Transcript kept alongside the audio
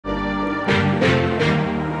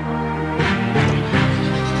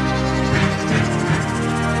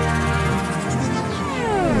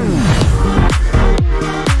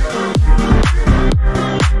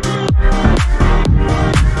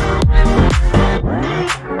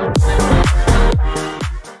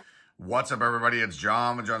What's up, everybody? It's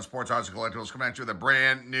John with John Sports Cards and Collectibles coming at you with a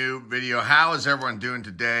brand new video. How is everyone doing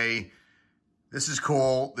today? This is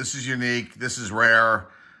cool. This is unique. This is rare.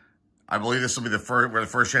 I believe this will be the first. We're the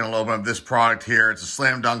first channel to open up this product here. It's a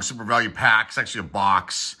Slam Dunk Super Value Pack. It's actually a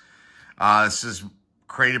box. This is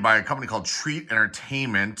created by a company called Treat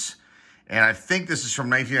Entertainment, and I think this is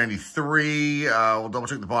from 1993. We'll double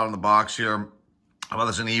check the bottom of the box here. I bought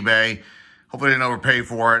this on eBay. Hopefully I didn't overpay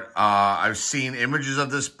for it. I've seen images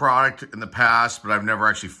of this product in the past, but I've never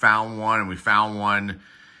actually found one, and we found one.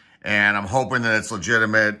 And I'm hoping that it's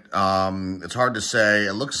legitimate. It's hard to say.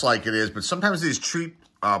 It looks like it is, but sometimes these Treat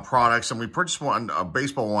products, and we purchased one, a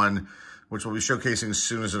baseball one, which we'll be showcasing as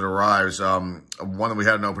soon as it arrives, one that we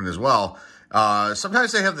hadn't opened as well.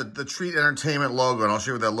 Sometimes they have the Treat Entertainment logo, and I'll show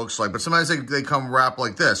you what that looks like, but sometimes they come wrapped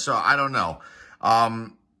like this, so I don't know.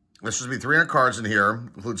 There's supposed to be 300 cards in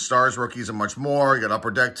here, includes stars, rookies, and much more. You got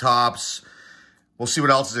upper deck tops. We'll see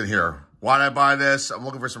what else is in here. Why did I buy this? I'm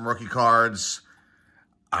looking for some rookie cards.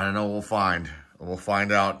 I don't know. We'll find. We'll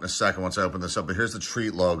find out in a second once I open this up. But here's the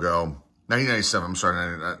Treat logo. 1997. I'm sorry.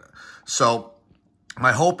 1999. So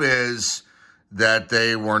my hope is that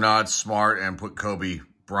they were not smart and put Kobe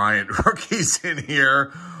Bryant rookies in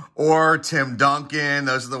here, or Tim Duncan.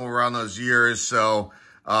 Those are the ones around those years. So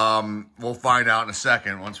we'll find out in a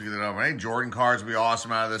second once we get it over. Hey, Jordan cards will be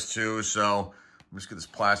awesome out of this too. So let's get this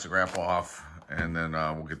plastic wrap off, and then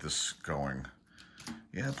we'll get this going.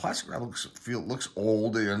 Yeah, the plastic wrap looks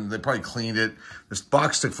old, and they probably cleaned it. This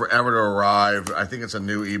box took forever to arrive. I think it's a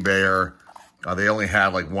new eBayer. They only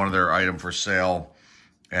had like one of their item for sale,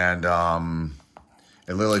 and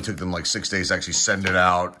it literally took them like 6 days to actually send it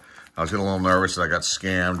out. I was getting a little nervous that I got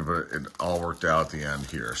scammed, but it all worked out at the end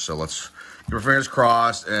here. So let's keep our fingers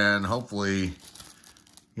crossed, and hopefully,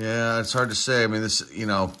 yeah, it's hard to say. I mean, this, you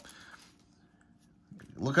know,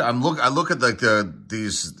 I look at like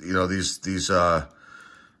these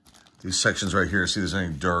sections right here to see if there's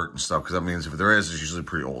any dirt and stuff, because that means if there is, it's usually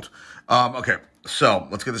pretty old. Okay, so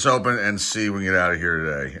let's get this open and see if we can get out of here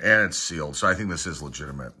today. And it's sealed, so I think this is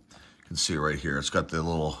legitimate. You can see it right here. It's got the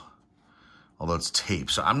little, although it's tape,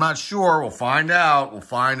 so I'm not sure. We'll find out. We'll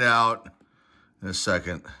find out in a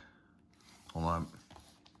second. Hold on.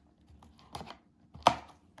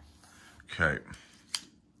 Okay.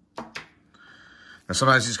 Now,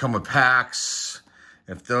 sometimes these come with packs.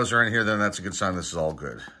 If those are in here, then that's a good sign this is all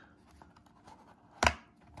good.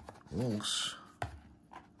 Oops.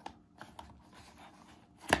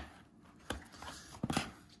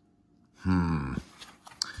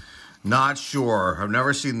 Not sure. I've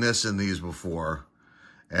never seen this in these before,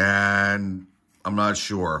 and I'm not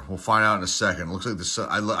sure. We'll find out in a second. It looks like this.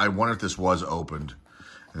 I wonder if this was opened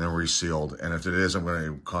and then resealed, and if it is, I'm going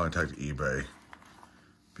to contact eBay,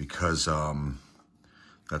 because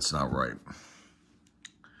that's not right.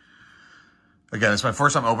 Again, it's my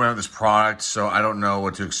first time opening up this product, so I don't know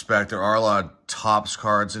what to expect. There are a lot of Topps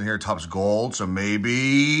cards in here, Topps Gold, so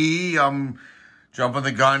maybe I'm jumping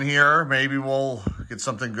the gun here. Maybe we'll get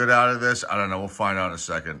something good out of this. I don't know. We'll find out in a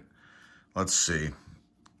second. Let's see.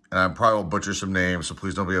 And I probably will butcher some names, so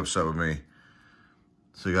please don't be upset with me.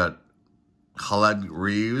 So you got Khaled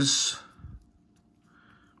Reeves.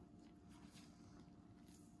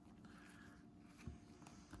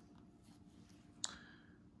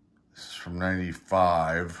 From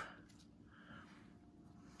 95.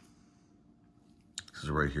 This is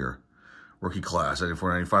right here. Rookie class,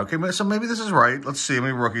 94, 95. Okay, so maybe this is right. Let's see how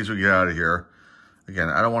many rookies we get out of here. Again,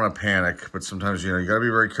 I don't want to panic, but sometimes, you know, you got to be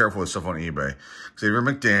very careful with stuff on eBay. Xavier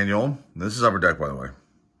McDaniel. This is upper deck, by the way.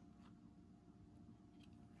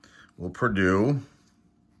 Will Purdue.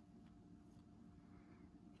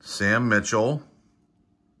 Sam Mitchell.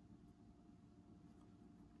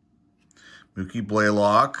 Mookie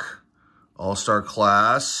Blaylock. All-Star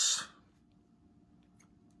class.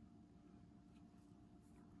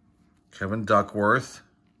 Kevin Duckworth.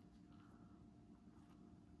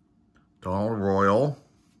 Donald Royal.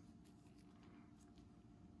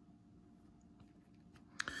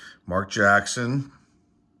 Mark Jackson.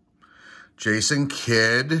 Jason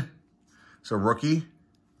Kidd. It's a rookie.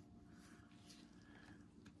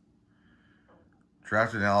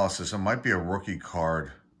 Draft analysis. It might be a rookie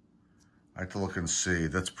card. I have to look and see.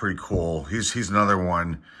 That's pretty cool. He's another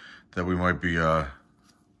one that we might be, well,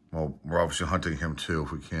 we're obviously hunting him too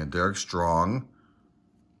if we can. Derek Strong.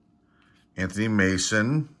 Anthony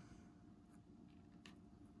Mason.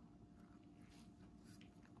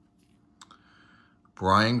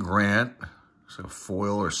 Brian Grant. There's like a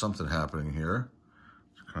foil or something happening here.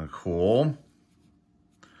 It's kind of cool.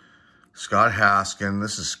 Scott Haskin.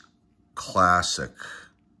 This is classic.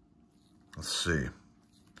 Let's see.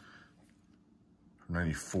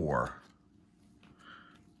 94.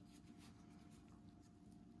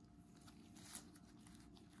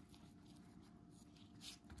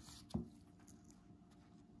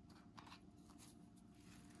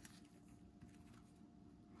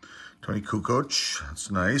 Tony Kukoc, that's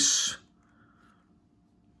nice.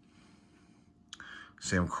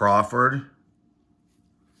 Sam Crawford.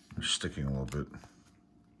 They're sticking a little bit.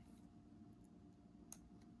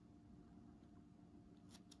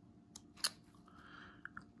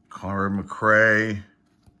 Conor McRae.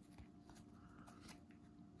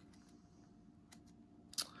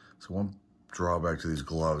 So one drawback to these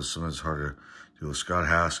gloves, sometimes it's hard to do with Scott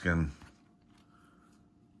Haskin.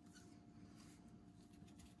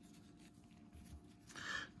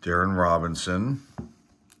 Darren Robinson.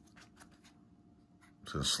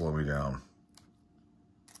 It's going to slow me down.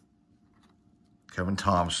 Kevin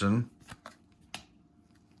Thompson.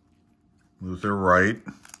 Luther Wright.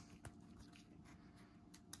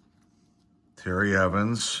 Terry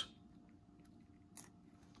Evans.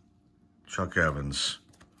 Chuck Evans.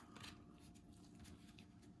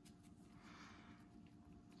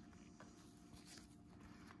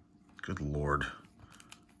 Good Lord.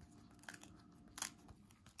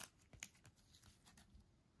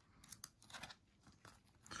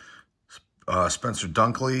 Spencer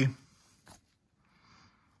Dunkley.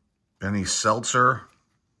 Benny Seltzer.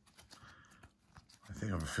 I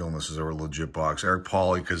think I have a feeling this is a legit box. Eric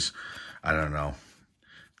Pauley, because I don't know.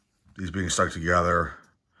 These being stuck together.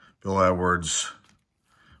 Bill Edwards.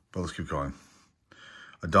 But let's keep going.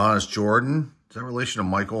 Adonis Jordan. Is that relation to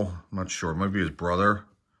Michael? I'm not sure. It might be his brother.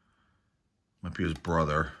 Might be his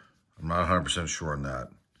brother. I'm not 100% sure on that.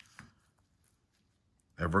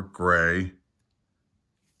 Everett Gray.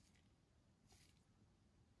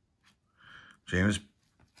 James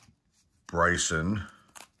Bryson.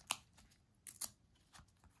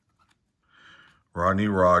 Rodney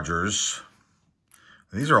Rogers.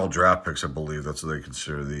 These are all draft picks, I believe. That's what they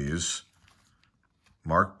consider these.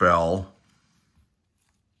 Mark Bell.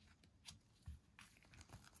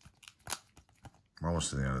 We're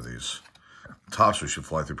almost to the end of these. Tops we should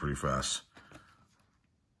fly through pretty fast.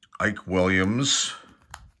 Ike Williams.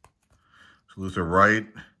 Luther Wright.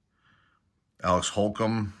 Alex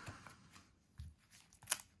Holcomb.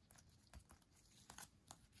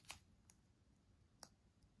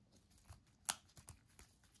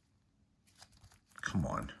 Come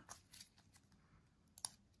on.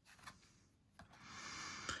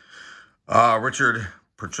 Richard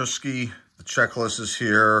Petruski. The checklist is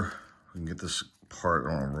here. We can get this part.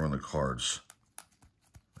 I don't want to ruin the cards.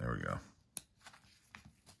 There we go.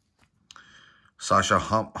 Sasha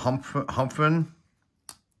Humphrey.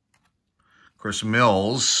 Chris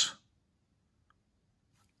Mills.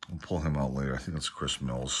 I'll pull him out later. I think that's Chris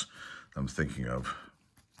Mills I'm thinking of.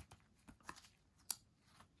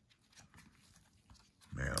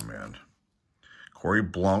 Man, oh man. Corey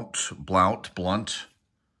Blount.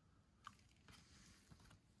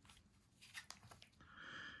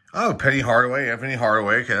 Oh, Penny Hardaway, Anthony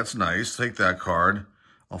Hardaway. Okay, that's nice. Take that card.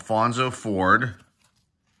 Alfonso Ford.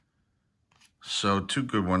 So, two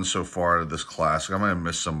good ones so far out of this classic. I might have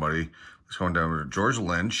missed somebody. Let's go down to George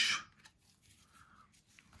Lynch.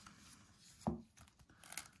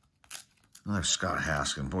 Another Scott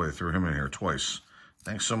Haskin. Boy, they threw him in here twice.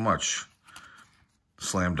 Thanks so much.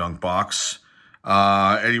 Slam dunk box.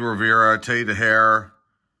 Eddie Rivera, Terry DeHare,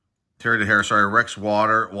 Rex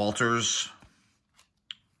Walters.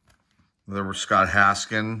 There was Scott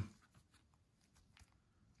Haskin.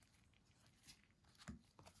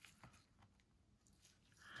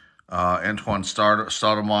 Antoine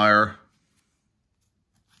Stoudemire.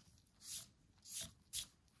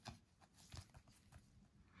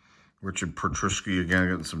 Richard Petruski again,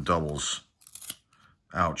 getting some doubles.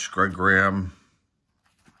 Ouch. Greg Graham.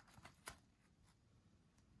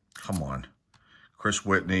 Come on. Chris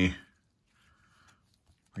Whitney.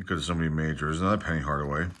 I could have so many majors. Another Penny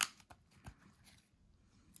Hardaway.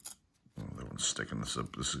 Oh, that one's sticking this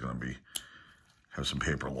up. This is going to have some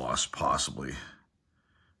paper loss, possibly.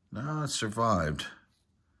 No, it survived.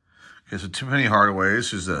 Okay, so two Penny Hardaways.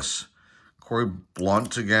 Who's this? Corey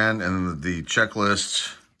Blount again. And then the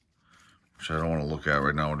checklist, which I don't want to look at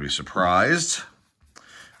right now. I would be surprised.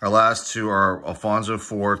 Our last two are Alfonso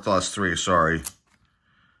Ford, last three, sorry.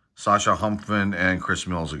 Sasha Humphrey and Chris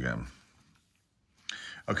Mills again.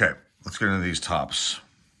 Okay, let's get into these tops.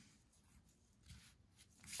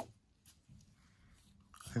 I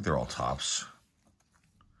think they're all tops.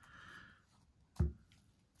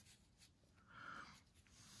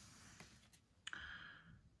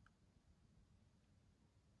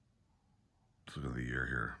 Let's look at the year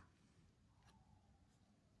here.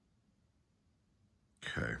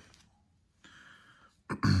 Okay.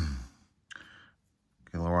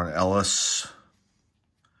 Lauren Ellis.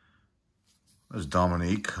 There's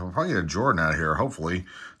Dominique. I'll probably get a Jordan out of here, hopefully.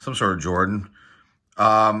 Some sort of Jordan.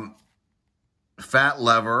 Fat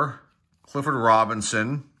Lever. Clifford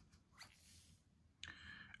Robinson.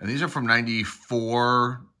 And these are from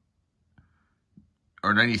 94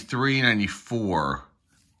 or 93, 94.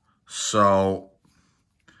 So,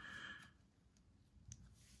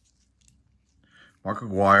 Mark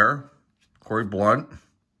Aguirre, Corey Blunt,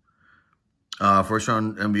 first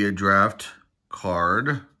round NBA draft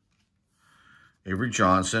card, Avery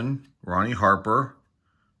Johnson, Ronnie Harper.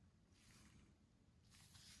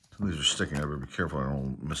 Some of these are sticking. I better be careful I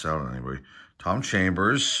don't miss out on anybody. Tom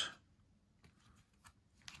Chambers.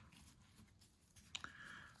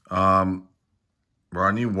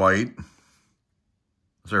 Randy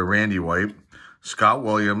White. Scott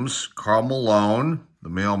Williams, Karl Malone, the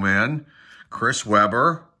mailman, Chris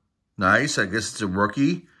Webber. Nice. I guess it's a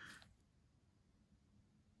rookie.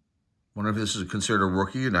 Wonder if this is considered a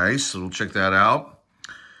rookie. Nice. So we'll check that out.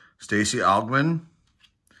 Stacey Augmon,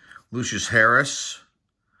 Lucius Harris,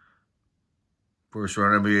 first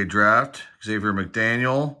round NBA draft, Xavier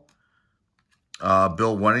McDaniel,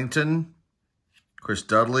 Bill Wennington, Chris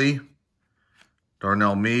Dudley,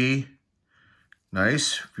 Darnell Mee.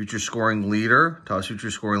 Nice. Future scoring leader. Top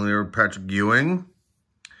future scoring leader, Patrick Ewing.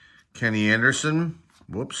 Kenny Anderson.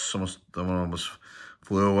 Whoops. Someone almost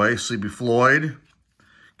flew away. Sleepy Floyd.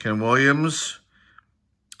 Ken Williams.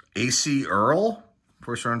 A.C. Earl.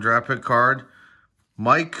 First round draft pick card.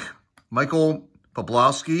 Michael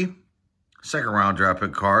Poplowski. Second round draft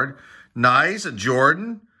pick card. Nice. A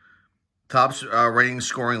Jordan. Top rating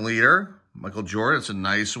scoring leader. Michael Jordan. It's a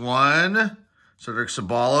nice one. Cedric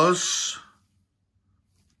Ceballos.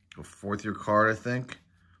 A fourth-year card, I think.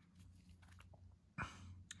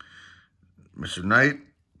 Mr. Knight,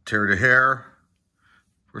 Terry DeHare,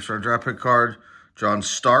 first-round draft pick card. John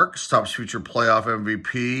Starks, Topps Future Playoff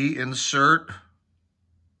MVP insert.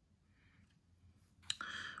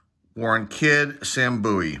 Warren Kidd, Sam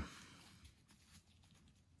Bowie.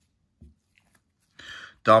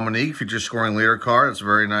 Dominique, Future Scoring Leader card. That's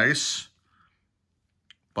very nice.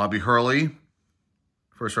 Bobby Hurley,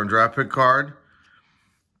 first-round draft pick card.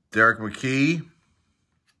 Derek McKee,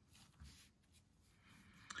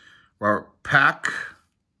 Robert Pack,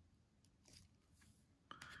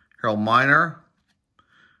 Harold Miner,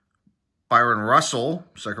 Byron Russell,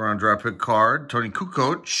 second round draft pick card, Tony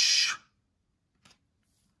Kukoc,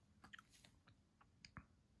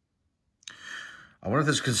 I wonder if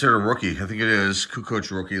this is considered a rookie. I think it is.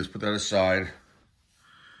 Kukoc rookie. Let's put that aside.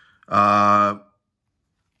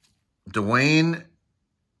 Dwayne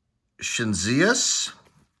Shinzias.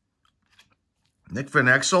 Nick Van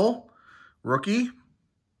Exel, rookie.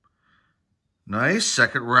 Nice.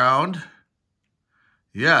 Second round.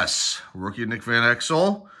 Yes. Rookie Nick Van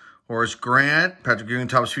Exel. Horace Grant. Patrick Ewing,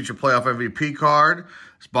 Topps Future Playoff MVP card.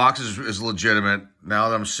 This box is legitimate now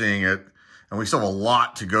that I'm seeing it. And we still have a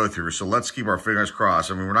lot to go through. So let's keep our fingers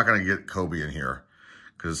crossed. I mean, we're not going to get Kobe in here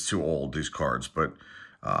because it's too old, these cards. But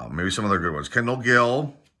maybe some other good ones. Kendall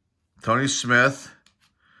Gill. Tony Smith.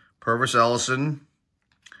 Purvis Ellison.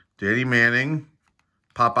 Danny Manning.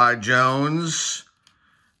 Popeye Jones,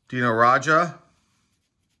 Dino Raja,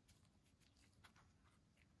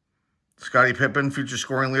 Scottie Pippen, Future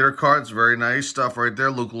Scoring Leader cards. Very nice stuff right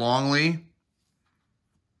there. Luke Longley,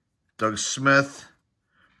 Doug Smith,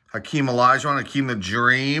 Hakeem Olajuwon, Hakeem the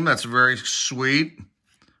Dream. That's very sweet.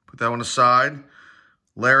 Put that one aside.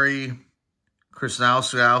 Larry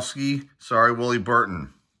Krasnowski. Sorry, Willie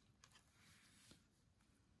Burton.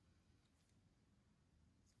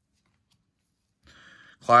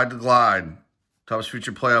 Clyde the Glide, Topps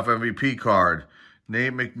Future Playoff MVP card.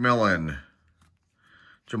 Nate McMillan.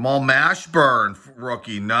 Jamal Mashburn,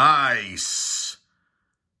 rookie. Nice.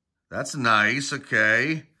 That's nice.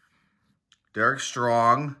 Okay. Derek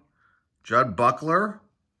Strong. Judd Buckler.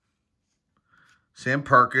 Sam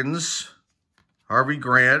Perkins. Harvey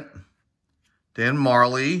Grant. Dan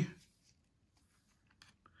Marley.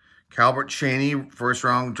 Calbert Chaney, first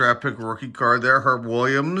round draft pick rookie card there. Herb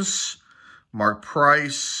Williams. Mark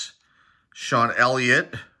Price, Sean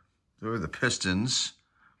Elliott. They were the Pistons.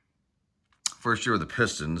 First year with the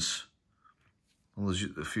Pistons. A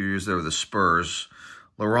few years there with the Spurs.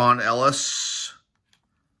 LaRon Ellis.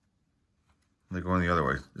 They're going the other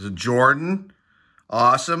way. There's a Jordan.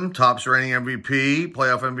 Awesome. Topps rating MVP,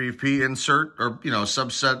 playoff MVP insert, or, you know,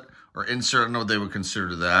 subset or insert. I don't know what they would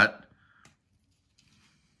consider that.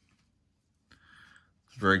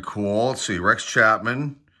 Very cool. Let's see. Rex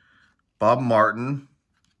Chapman. Bob Martin,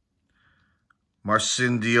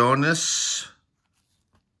 Marcin Dionis.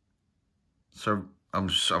 So I'm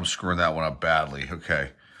screwing that one up badly.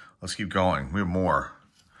 Okay, let's keep going. We have more.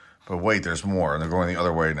 But wait, there's more. And they're going the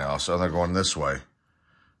other way now. So they're going this way.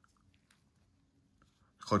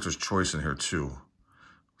 Collector's Choice in here too.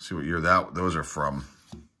 See what year those are from.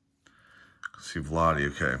 Let's see, Vladdy,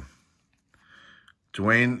 okay.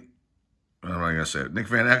 Dwayne, what am I going to say? Nick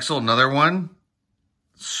Van Exel, another one.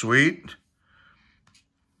 Sweet.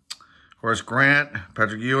 Horace Grant,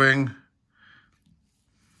 Patrick Ewing.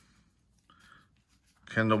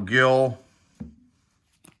 Kendall Gill.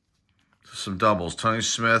 Some doubles. Tony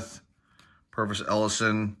Smith, Purvis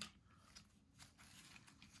Ellison.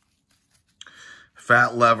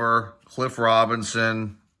 Fat Lever, Cliff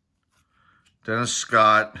Robinson. Dennis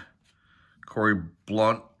Scott, Corey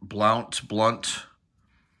Blunt,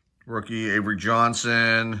 rookie Avery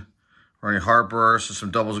Johnson, Ronnie Harper, so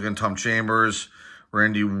some doubles again, Tom Chambers,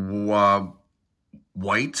 Randy White,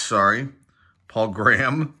 Paul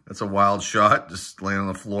Graham, that's a wild shot, just laying on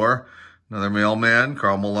the floor. Another mailman,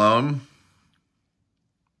 Karl Malone.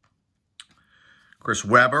 Chris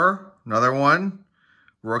Webber, another one,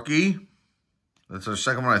 rookie. That's our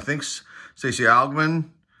second one, I think. Stacey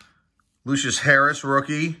Algman. Lucius Harris,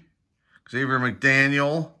 rookie. Xavier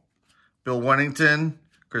McDaniel. Bill Wennington.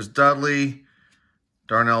 Chris Dudley.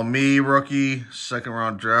 Darnell Mee, rookie. Second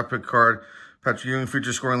round draft pick card. Patrick Ewing,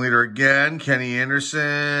 feature scoring leader again. Kenny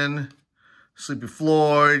Anderson. Sleepy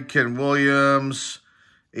Floyd. Ken Williams.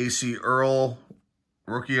 A.C. Earl,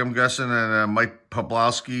 rookie, I'm guessing. And Mike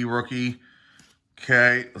Pablowski, rookie.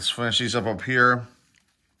 Okay, let's finish these up here.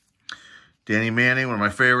 Danny Manning, one of my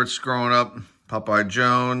favorites growing up. Popeye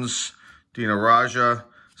Jones. Dino Raja,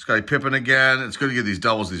 Scottie Pippen again. It's good to get these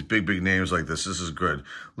doubles, these big names like this. This is good.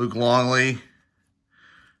 Luke Longley,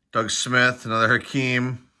 Doug Smith, another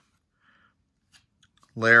Hakeem,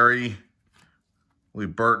 Larry, Lee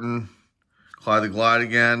Burton, Clyde the Glide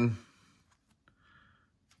again,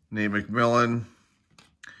 Nate McMillan,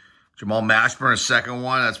 Jamal Mashburn, a second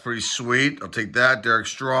one. That's pretty sweet. I'll take that. Derek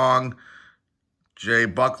Strong, Jay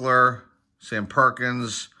Buckler, Sam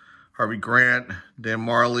Perkins, Harvey Grant, Dan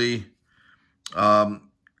Marley,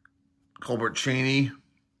 Colbert Cheney,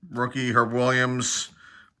 rookie, Herb Williams,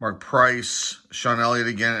 Mark Price, Sean Elliott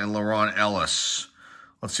again, and LaRon Ellis.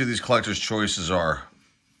 Let's see what these collector's choices are.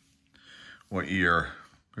 What year?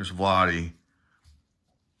 Here's Vladdy.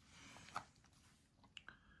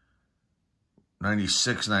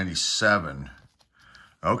 96, 97.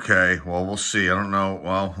 Okay, well, we'll see. I don't know.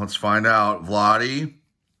 Well, let's find out. Vladdy.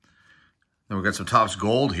 Then we got some Topps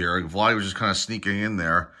Gold here. Vladdy was just kind of sneaking in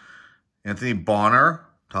there. Anthony Bonner,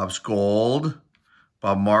 Topps Gold.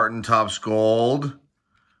 Bob Martin, Topps Gold.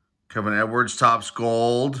 Kevin Edwards, Topps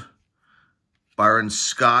Gold. Byron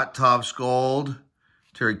Scott, Topps Gold.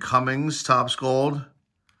 Terry Cummings, Topps Gold.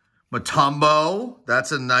 Mutombo,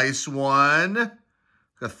 that's a nice one.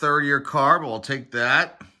 A third-year card, but I'll take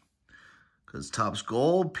that. Because Topps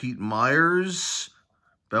Gold. Pete Myers.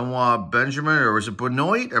 Benoit Benjamin, or was it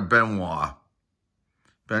Benoit or Benoit?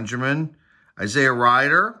 Benjamin. Isaiah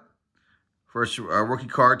Ryder. First rookie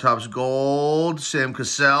card, Topps Gold. Sam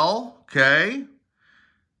Cassell. Okay.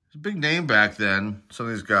 It's a big name back then. Some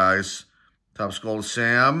of these guys. Topps Gold,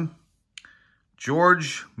 Sam.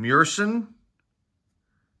 George Murson.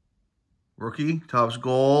 Rookie, Topps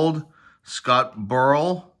Gold. Scott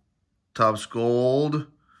Burrell. Topps Gold.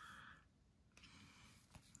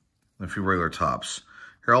 A few regular Topps.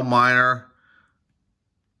 Harold Miner.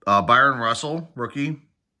 Byron Russell, rookie.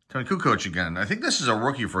 Tony Kukoc again. I think this is a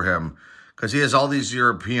rookie for him because he has all these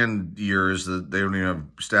European years that they don't even have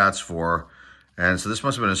stats for. And so this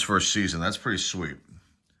must have been his first season. That's pretty sweet.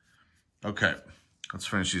 Okay, let's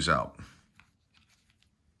finish these out.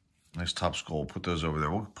 Nice Topps Gold. Put those over there.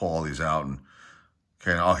 We'll pull all these out. And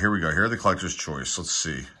okay, oh, here we go. Here are the collector's choice. Let's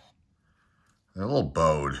see. They're a little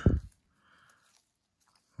bowed.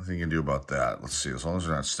 Nothing you can do about that. Let's see. As long as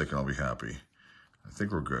they're not sticking, I'll be happy. I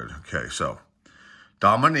think we're good. Okay, so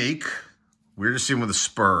Dominique. We're just seeing with the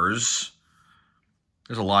Spurs.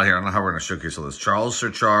 There's a lot here. I don't know how we're going to showcase all this. Charles, Sir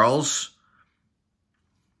Charles.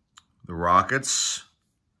 The Rockets.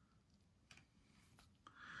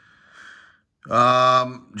 Jim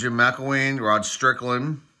McElwain, Rod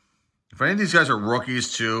Strickland. If any of these guys are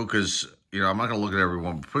rookies too, because, you know, I'm not going to look at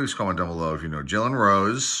everyone, but please comment down below if you know. Jalen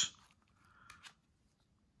Rose.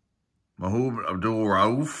 Mahmoud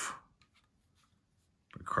Abdul-Rauf.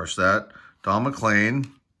 Crush that. Don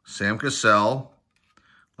McClain. Sam Cassell.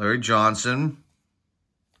 Larry Johnson.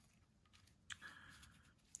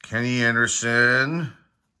 Kenny Anderson.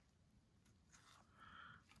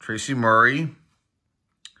 Tracy Murray.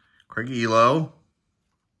 Craig Elo.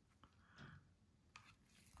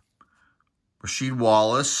 Rasheed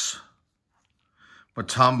Wallace.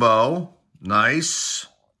 Mutombo. Nice.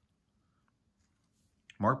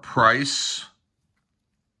 Mark Price.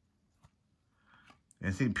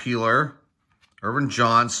 Anthony Peeler. Irvin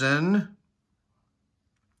Johnson.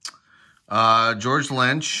 George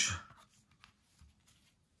Lynch.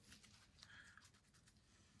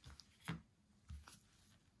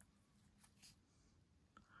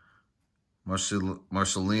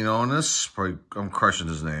 Marcelinonis, probably I'm crushing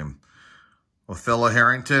his name. Othello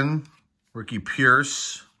Harrington, Ricky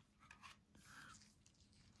Pierce,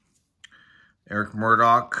 Eric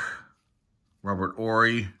Murdoch, Robert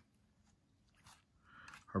Ory,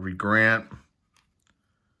 Harvey Grant,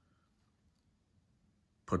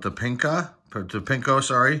 Potapinko,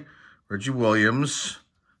 sorry, Reggie Williams,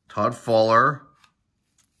 Todd Fuller,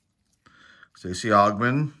 Stacey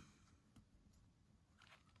Ogman,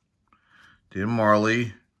 Dan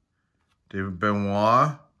Marley, David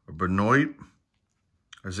Benoit,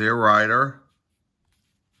 Isaiah Ryder.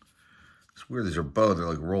 It's weird, these are both, they're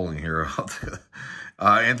like rolling here.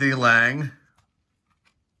 Anthony Lang,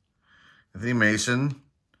 Anthony Mason,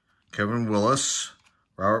 Kevin Willis,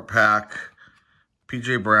 Robert Pack,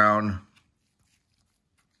 PJ Brown,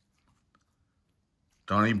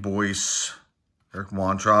 Donnie Boyce, Eric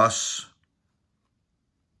Montrose,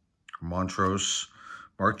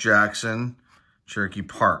 Mark Jackson, Cherokee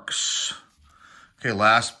Parks. Okay,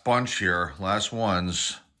 last bunch here, last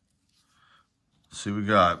ones. Let's see what we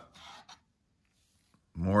got.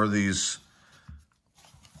 More of these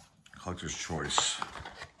collector's choice.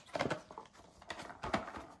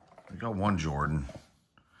 We got one Jordan.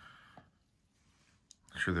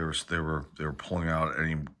 I'm sure they were pulling out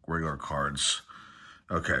any regular cards.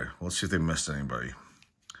 Okay, let's see if they missed anybody.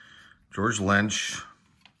 George Lynch,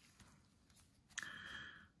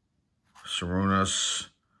 Sarunas,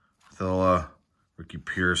 Thilla, Ricky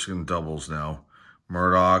Pierce in doubles now.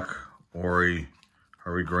 Murdoch, Ory,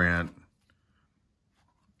 Harvey Grant,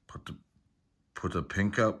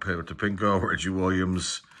 Potapinko, Reggie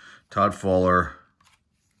Williams, Todd Fuller,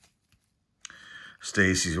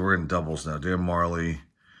 Stacy. We're in doubles now. Dan Marley,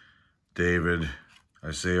 David,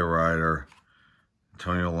 Isaiah Ryder,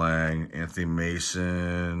 Antonio Lang, Anthony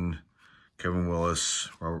Mason, Kevin Willis,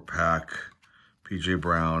 Robert Pack, PJ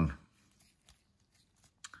Brown,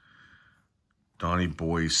 Donnie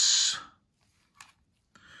Boyce,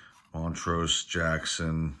 Montrose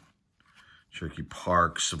Jackson, Cherokee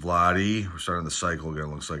Parks, Vladi. We're starting the cycle again.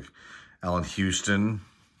 Looks like Allen Houston,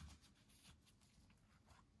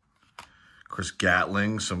 Chris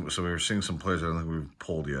Gatling. So we were seeing some players I don't think we've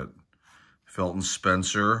pulled yet. Felton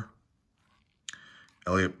Spencer,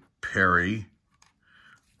 Elliot Perry,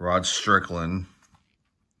 Rod Strickland,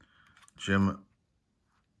 Jim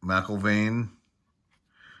McIlvain,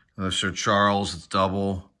 Sir Charles, it's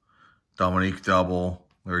double, Dominique double,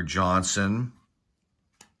 Larry Johnson,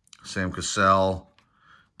 Sam Cassell,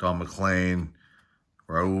 Don McLean,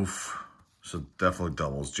 Raouf, so definitely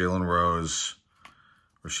doubles, Jalen Rose,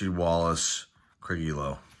 Rasheed Wallace, Craig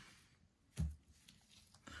Elo.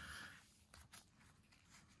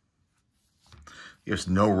 There's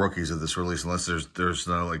no rookies of this release unless there's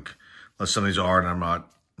no unless some of these are and I'm not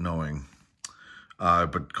knowing.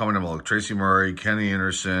 But coming in like Tracy Murray, Kenny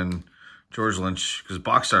Anderson, George Lynch, because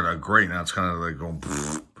box started out great. Now it's kind of like going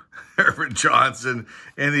Herbert Johnson,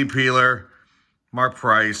 Andy Peeler, Mark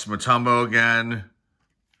Price, Mutombo again.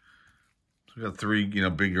 So we got three,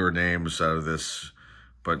 bigger names out of this.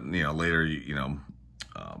 But, later,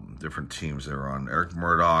 different teams they were on. Eric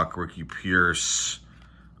Murdoch, Ricky Pierce,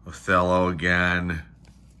 Othello again.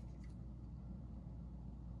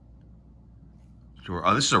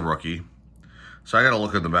 Oh, this is a rookie. So I got to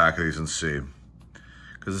look at the back of these and see.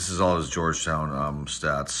 Because this is all his Georgetown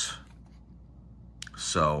stats.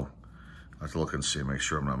 So I have to look and see, make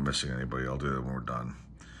sure I'm not missing anybody. I'll do that when we're done.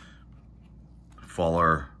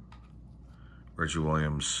 Fuller, Reggie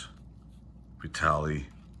Williams, Vitale,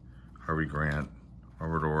 Harvey Grant,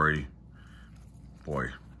 Robert Ory. Boy,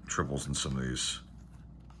 triples in some of these.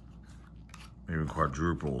 Maybe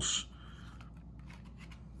quadruples.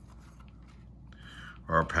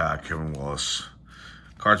 Our pack, Kevin Willis.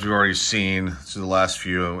 Cards we've already seen. This is the last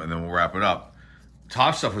few, and then we'll wrap it up.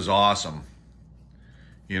 Top stuff was awesome.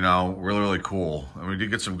 Really, really cool. I mean, we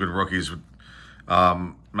did get some good rookies.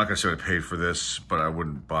 I'm not going to say what I paid for this, but I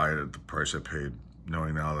wouldn't buy it at the price I paid,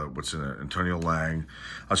 knowing now that what's in it. Antonio Lang.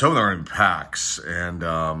 I was hoping there were in packs, and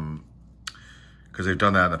because they've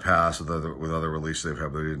done that in the past with other releases they've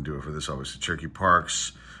had, but they didn't do it for this, obviously. Cherokee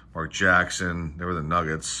Parks, Mark Jackson. They were the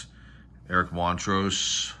Nuggets. Eric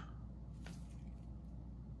Montrose.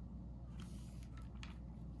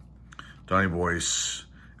 Donnie Boyce.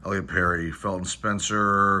 Elliot Perry. Felton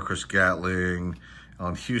Spencer. Chris Gatling.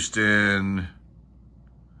 Allen Houston.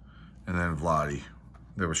 And then Vladi.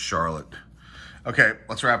 There was Charlotte. Okay,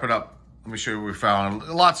 let's wrap it up. Let me show you what we found.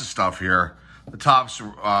 Lots of stuff here. The Topps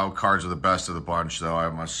cards are the best of the bunch, though, I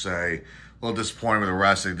must say. A little disappointed with the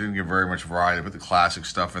rest. They didn't give very much variety. They put the classic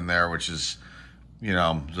stuff in there, which is, you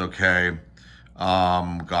know, is okay.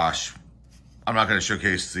 Gosh, I'm not going to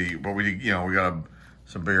showcase but we, you know, we got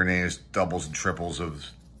some bigger names, doubles and triples of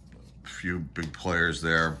a few big players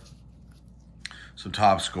there. Some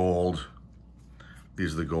Topps gold.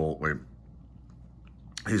 These are the gold. Wait,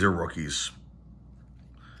 these are rookies.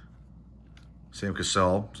 Sam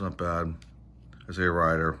Cassell, it's not bad. Isaiah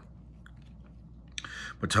Ryder.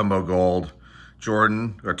 Matumbo gold.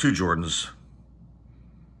 Jordan, got 2 Jordans.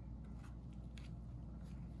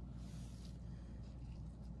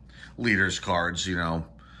 Leaders cards, you know.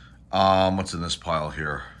 What's in this pile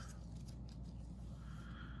here?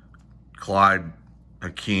 Clyde,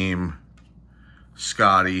 Hakeem,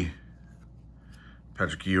 Scotty,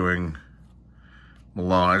 Patrick Ewing,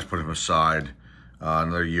 Malone. I just put him aside.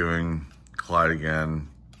 Another Ewing, Clyde again,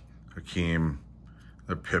 Hakeem,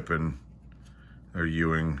 another Pippen, another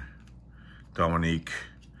Ewing, Dominique,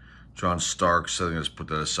 John Starks. I think I just put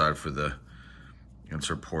that aside for the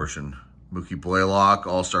insert portion. Mookie Blaylock,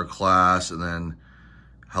 All-Star class, and then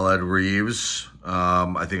Khaled Reeves.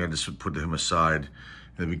 I think I just put him aside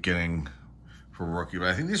in the beginning for rookie, but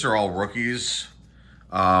I think these are all rookies.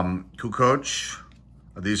 Kukoc,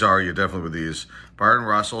 these are, you're definitely with these. Byron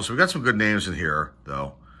Russell, so we got some good names in here,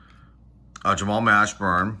 though. Jamal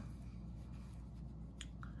Mashburn.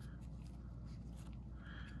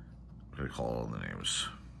 What do they call all the names?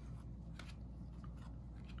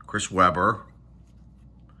 Chris Webber.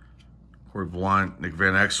 Corey Blunt, Nick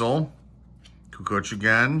Van Exel, Kukoc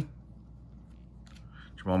again,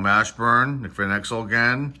 Jamal Mashburn, Nick Van Exel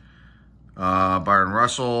again, Byron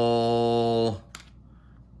Russell.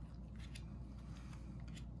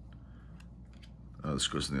 This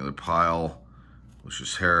goes in the other pile.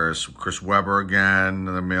 Lucius Harris, Chris Webber again,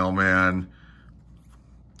 another mailman.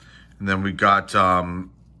 And then we got 2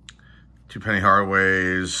 Penny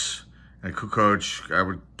Hardaways. And Kukoc, I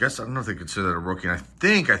would guess, I don't know if they consider that a rookie. And I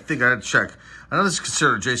think I had to check. I know this is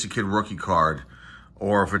considered a Jason Kidd rookie card,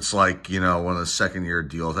 or if it's like, you know, one of the second-year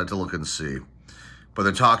deals. I had to look and see. But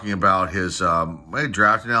they're talking about his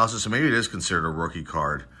draft analysis, so maybe it is considered a rookie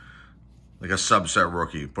card, like a subset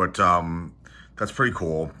rookie. But that's pretty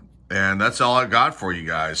cool. And that's all I got for you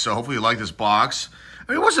guys. So hopefully you like this box.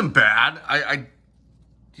 I mean, it wasn't bad.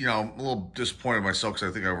 You know, I'm a little disappointed in myself because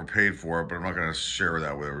I think I overpaid for it, but I'm not going to share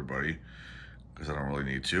that with everybody because I don't really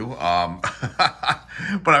need to.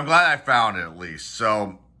 But I'm glad I found it at least.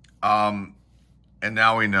 So, and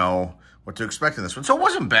now we know what to expect in this one. So it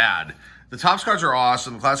wasn't bad. The Topps cards are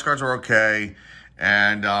awesome. The class cards are okay.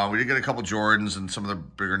 And we did get a couple Jordans and some of the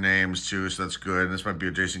bigger names too, so that's good. And this might be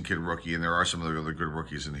a Jason Kidd rookie, and there are some of the other good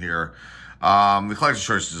rookies in here. The collector's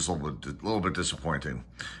choice is just a little bit disappointing.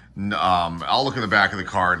 I'll look in the back of the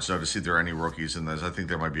cards to see if there are any rookies in this. I think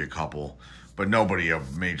there might be a couple, but nobody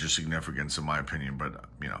of major significance in my opinion. But,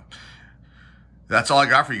 you know, that's all I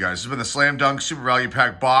got for you guys. This has been the Slam Dunk Super Value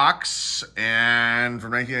Pack box, and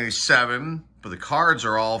from 1987. But the cards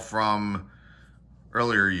are all from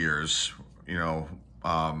earlier years, you know,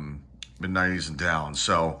 mid-90s and down.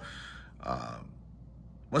 So,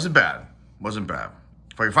 wasn't bad. Wasn't bad.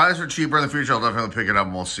 If I can find this for cheaper in the future, I'll definitely pick it up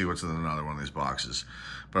and we'll see what's in another one of these boxes.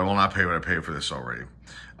 But I will not pay what I paid for this already.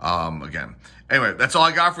 Again. Anyway, that's all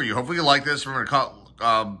I got for you. Hopefully you like this. Remember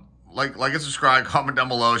to like and subscribe. Comment down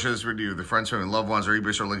below. Share this video with your friends, family, and loved ones. Our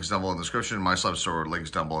eBay store link is down below in the description. My Slab store link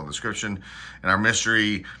is down below in the description. And our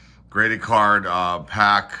mystery graded card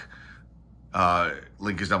pack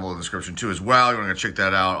link is down below in the description too as well. You want to go check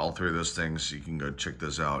that out. All 3 of those things. You can go check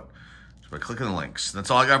those out just by clicking the links. That's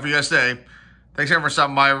all I got for you guys today. Thanks again for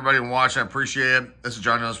stopping by, everybody, and watching. I appreciate it. This is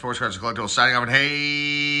John Jones Sports Cards and Collectibles signing off, and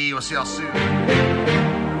hey, we'll see y'all soon.